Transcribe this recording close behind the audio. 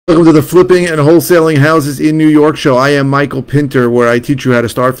Welcome to the Flipping and Wholesaling Houses in New York show. I am Michael Pinter, where I teach you how to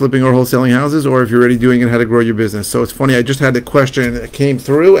start flipping or wholesaling houses, or if you're already doing it, how to grow your business. So it's funny, I just had a question that came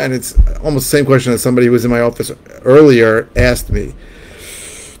through, and it's almost the same question that somebody who was in my office earlier asked me.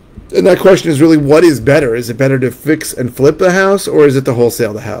 And that question is really, what is better? Is it better to fix and flip the house, or is it to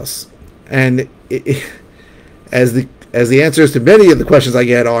wholesale the house? And as the answers to many of the questions I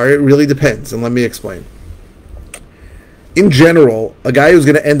get are, it really depends, and let me explain. In general, a guy who's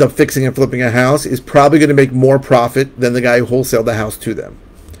going to end up fixing and flipping a house is probably going to make more profit than the guy who wholesaled the house to them.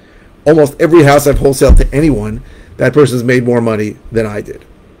 Almost every house I've wholesaled to anyone, that person's made more money than I did.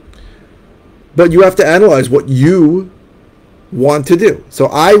 But you have to analyze what you want to do. So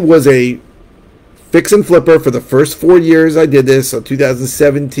I was a fix and flipper for the first 4 years I did this. So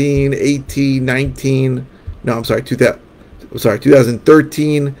 2017, 18, 19, no, I'm sorry,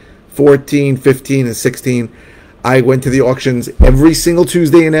 2013, 14, 15, and 16. I went to the auctions every single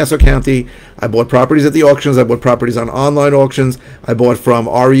Tuesday in Nassau County. I bought properties at the auctions. I bought properties on online auctions. I bought from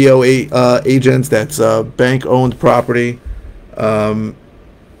REO agents. That's bank-owned property. Sorry.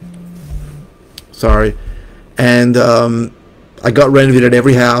 And I got renovated at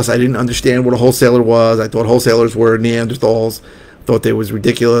every house. I didn't understand what a wholesaler was. I thought wholesalers were Neanderthals. Thought they was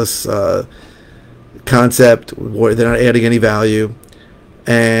ridiculous concept. They're not adding any value.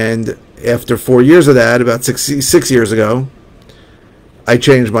 And after 4 years of that, about six years ago, I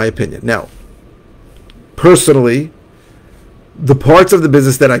changed my opinion. Now, personally, the parts of the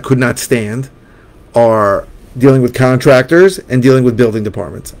business that I could not stand are dealing with contractors and dealing with building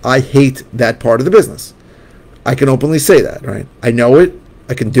departments. I hate that part of the business. I can openly say that, right? I know it,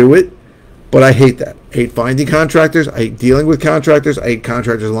 I can do it, but I hate that. I hate finding contractors. I hate dealing with contractors. I hate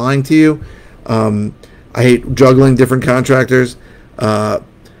contractors lying to you. I hate juggling different contractors.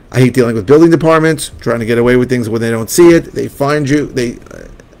 I hate dealing with building departments, trying to get away with things when they don't see it. They find you.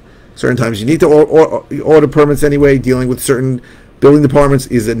 Certain times you need to order permits anyway. Dealing with certain building departments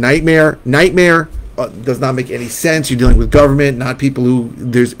is a nightmare. Does not make any sense. You're dealing with government, not people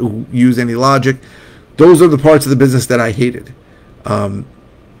who use any logic. Those are the parts of the business that I hated. And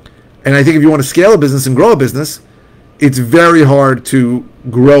I think if you want to scale a business and grow a business, it's very hard to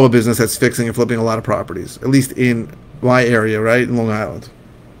grow a business that's fixing and flipping a lot of properties, at least in my area, right, in Long Island.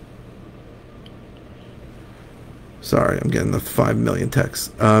 Sorry, I'm getting the 5 million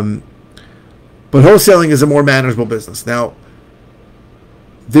texts. But wholesaling is a more manageable business. Now,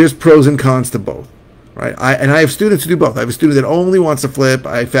 there's pros and cons to both, right? I have students who do both. I have a student that only wants to flip.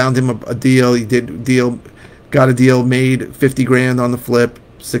 I found him a deal. He got a deal, made 50 grand on the flip,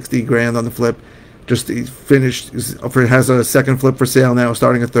 60 grand on the flip. He finished, has a second flip for sale now,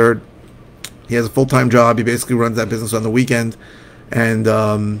 starting a third. He has a full-time job. He basically runs that business on the weekend, and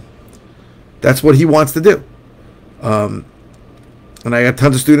that's what he wants to do. And I got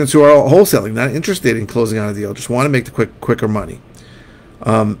tons of students who are wholesaling, not interested in closing on a deal, just want to make the quicker money.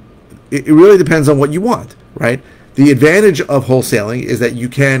 It really depends on what you want, right? The advantage of wholesaling is that you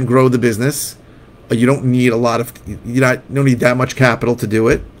can grow the business. You don't need you don't need that much capital to do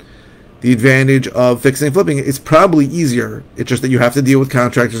it. The advantage of fixing and flipping, it's probably easier. It's just that you have to deal with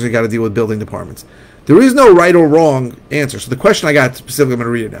contractors and you got to deal with building departments. There is no right or wrong answer. So the question I got specifically, I'm going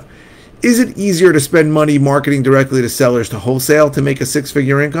to read it now. Is it easier to spend money marketing directly to sellers to wholesale to make a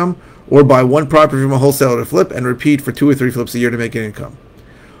six-figure income, or buy one property from a wholesaler to flip and repeat for 2 or 3 flips a year to make an income?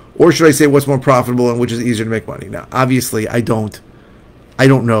 Or should I say what's more profitable and which is easier to make money? Now, obviously, I don't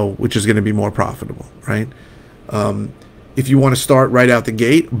know which is going to be more profitable, right? If you want to start right out the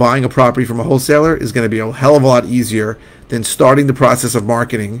gate, buying a property from a wholesaler is going to be a hell of a lot easier than starting the process of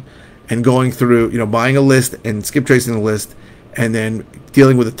marketing and going through, buying a list and skip tracing the list, and then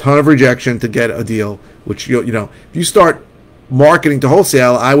dealing with a ton of rejection to get a deal, which, if you start marketing to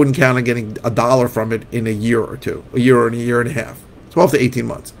wholesale, I wouldn't count on getting $1 from it in a year or two, a year and a half, 12 to 18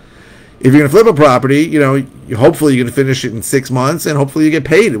 months. If you're going to flip a property, hopefully you're going to finish it in 6 months, and hopefully you get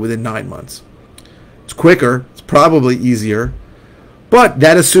paid within 9 months. It's quicker, it's probably easier, but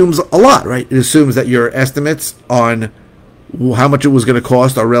that assumes a lot, right? It assumes that your estimates on how much it was going to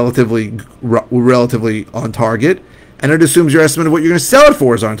cost are relatively on target. And it assumes your estimate of what you're going to sell it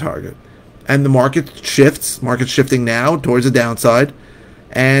for is on target. And the market shifts. Market's shifting now towards the downside.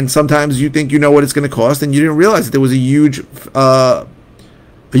 And sometimes you think you know what it's going to cost, and you didn't realize that there was a huge expense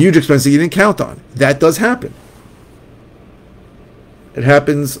that you didn't count on. That does happen. It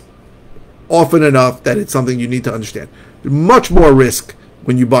happens often enough that it's something you need to understand. There's much more risk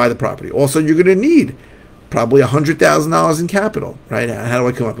when you buy the property. Also, you're going to need probably $100,000 in capital, right? How do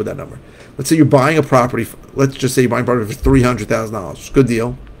I come up with that number? Let's say you're buying a property. Let's just say you're buying a property for $300,000. Good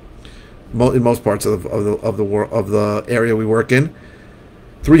deal. In most parts of the area we work in,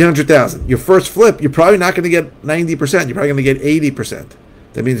 $300,000. Your first flip, you're probably not going to get 90%. You're probably going to get 80%.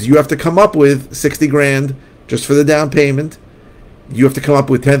 That means you have to come up with 60 grand just for the down payment. You have to come up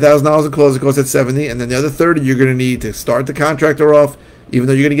with $10,000 in closing costs at 70, and then the other 30 you're going to need to start the contractor off. Even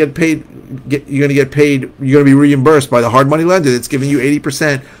though you're going to get paid, you're going to be reimbursed by the hard money lender that's giving you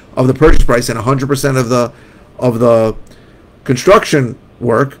 80% of the purchase price and 100% of the construction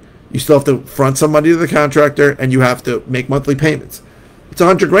work. You still have to front some money to the contractor, and you have to make monthly payments. It's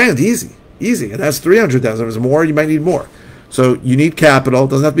 100 grand, easy, and that's 300,000. If there's more, you might need more. So you need capital.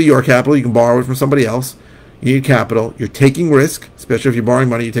 It doesn't have to be your capital. You can borrow it from somebody else. You need capital. You're taking risk, especially if you're borrowing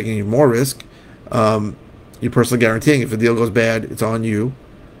money. You're taking even more risk. You're personally guaranteeing if the deal goes bad, it's on you.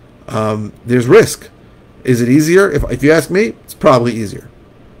 There's risk. Is it easier? If you ask me, it's probably easier.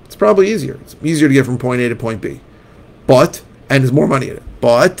 It's probably easier. It's easier to get from point A to point B. And there's more money in it.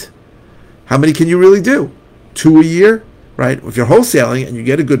 But how many can you really do? 2 a year, right? If you're wholesaling and you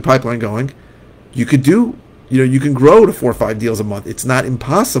get a good pipeline going, you could do, you can grow to 4 or 5 deals a month. It's not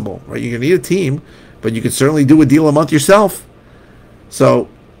impossible, right? You're going to need a team, but you can certainly do a deal a month yourself. So,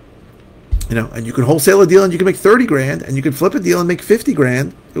 and you can wholesale a deal and you can make 30 grand, and you can flip a deal and make 50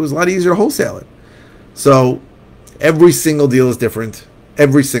 grand. It was a lot easier to wholesale it. So every single deal is different.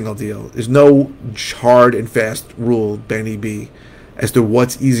 Every single deal. There's no hard and fast rule, Benny B, as to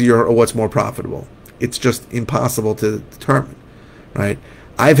what's easier or what's more profitable. It's just impossible to determine, right?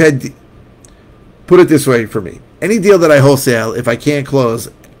 I've had, put it this way for me. Any deal that I wholesale, if I can't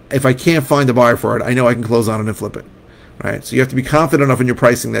find a buyer for it, I know I can close on it and flip it. Right, so you have to be confident enough in your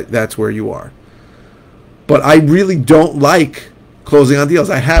pricing that that's where you are. But I really don't like closing on deals.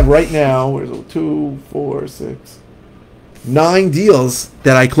 I have right now, 2, 4, 6, 9 deals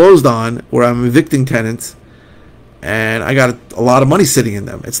that I closed on where I'm evicting tenants, and I got a lot of money sitting in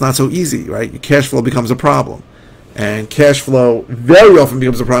them. It's not so easy, right? Your cash flow becomes a problem, and cash flow very often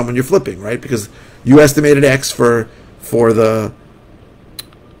becomes a problem when you're flipping, right? Because you estimated X for the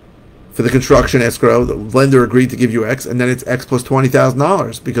construction escrow, the lender agreed to give you X, and then it's X plus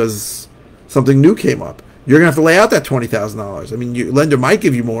 $20,000 because something new came up. You're gonna have to lay out that $20,000. I mean, your lender might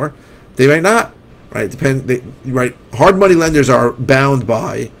give you more, they might not, right? Right? Hard money lenders are bound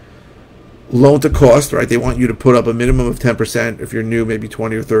by loan to cost, right? They want you to put up a minimum of 10%. If you're new, maybe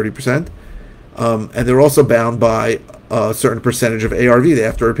 20 or 30%, and they're also bound by a certain percentage of ARV, the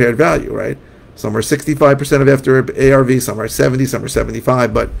after repaired value, right? Some are 65% of after ARV, some are 70, some are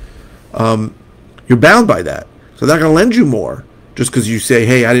 75, but you're bound by that. So they're not going to lend you more just because you say,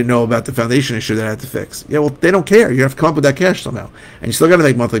 hey, I didn't know about the foundation issue that I had to fix. Yeah, well, they don't care. You have to come up with that cash somehow. And you still got to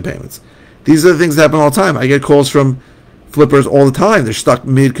make monthly payments. These are the things that happen all the time. I get calls from flippers all the time. They're stuck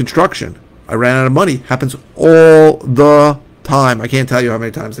mid-construction. I ran out of money. Happens all the time. I can't tell you how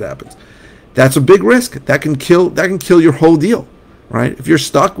many times it happens. That's a big risk. That can kill your whole deal, right? If you're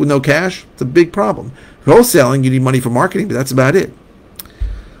stuck with no cash, it's a big problem. If you're wholesaling, you need money for marketing, but that's about it.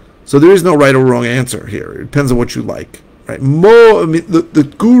 So there is no right or wrong answer here. It depends on what you like, right?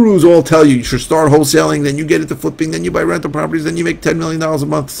 The gurus all tell you should start wholesaling, then you get into flipping, then you buy rental properties, then you make $10 million a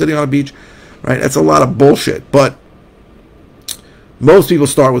month sitting on a beach, right? That's a lot of bullshit. But most people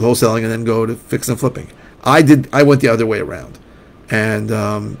start with wholesaling and then go to fix and flipping. I went the other way around, and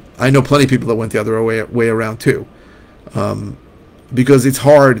I know plenty of people that went the other way around too, because it's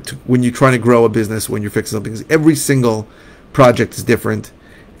hard when you're trying to grow a business when you're fixing something. Every single project is different.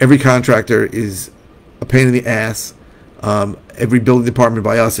 Every contractor is a pain in the ass. Every building department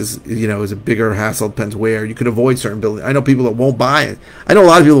by us is a bigger hassle. Depends where. You could avoid certain buildings. I know people that won't buy it. I know a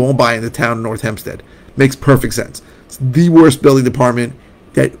lot of people that won't buy in the town of North Hempstead. Makes perfect sense. It's the worst building department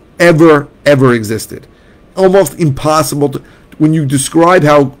that ever existed. Almost impossible to, when you describe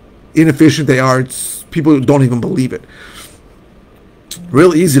how inefficient they are, people don't even believe it.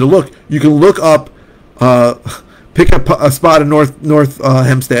 Real easy to look. You can look up. Pick up a spot in North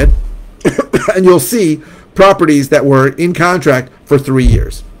Hempstead, and you'll see properties that were in contract for 3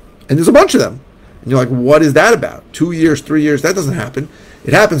 years. And there's a bunch of them. And you're like, what is that about? 2 years, 3 years? That doesn't happen.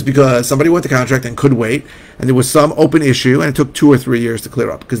 It happens because somebody went to contract and could wait, and there was some open issue, and it took 2 or 3 years to clear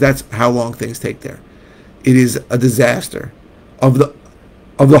up, because that's how long things take there. It is a disaster of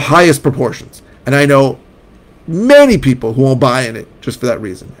the highest proportions. And I know many people who won't buy in it just for that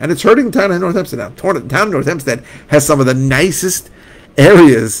reason. And it's hurting the town of North Hempstead now. The town of North Hempstead has some of the nicest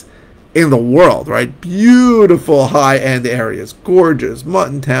areas in the world, right? Beautiful high-end areas. Gorgeous.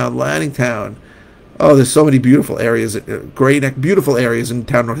 Muttontown, Lanningtown. Oh, there's so many beautiful areas, beautiful areas in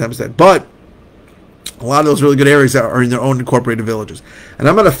town of North Hempstead. But a lot of those really good areas are in their own incorporated villages. And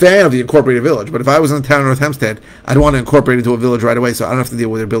I'm not a fan of the incorporated village, but if I was in the town of North Hempstead, I'd want to incorporate into a village right away so I don't have to deal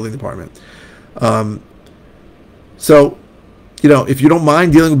with their building department. So if you don't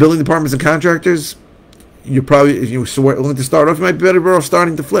mind dealing with building departments and contractors, you're probably, if you're willing to start off, you might be better off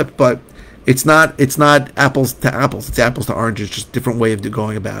starting to flip. But it's not apples to apples. It's apples to oranges, just a different way of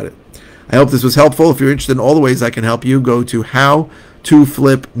going about it. I hope this was helpful. If you're interested in all the ways I can help you, go to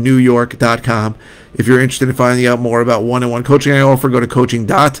howtoflipnewyork.com. If you're interested in finding out more about one-on-one coaching I offer, go to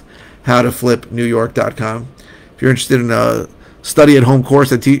coaching.howtoflipnewyork.com. If you're interested in a study at home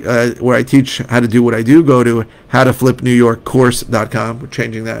course where I teach how to do what I do, go to howtoflipnewyorkcourse.com. We're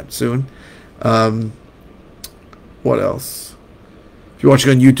changing that soon. What else? If you're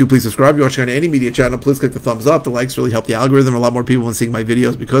watching on YouTube, please subscribe. If you're watching on any media channel, please click the thumbs up. The likes really help the algorithm. A lot more people are seeing my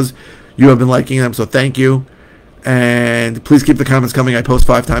videos because you have been liking them, so thank you. And please keep the comments coming. I post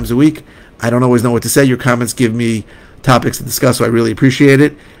 5 times a week. I don't always know what to say. Your comments give me topics to discuss, so I really appreciate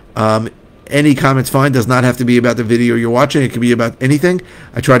it. Any comments fine. Does not have to be about the video you're watching. It can be about anything.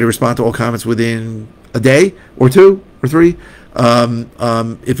 I try to respond to all comments within a day or 2 or 3.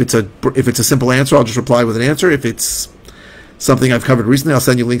 If it's a simple answer, I'll just reply with an answer. If it's something I've covered recently, I'll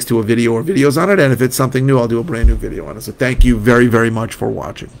send you links to a video or videos on it. And if it's something new, I'll do a brand new video on it. So thank you very, very much for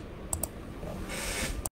watching.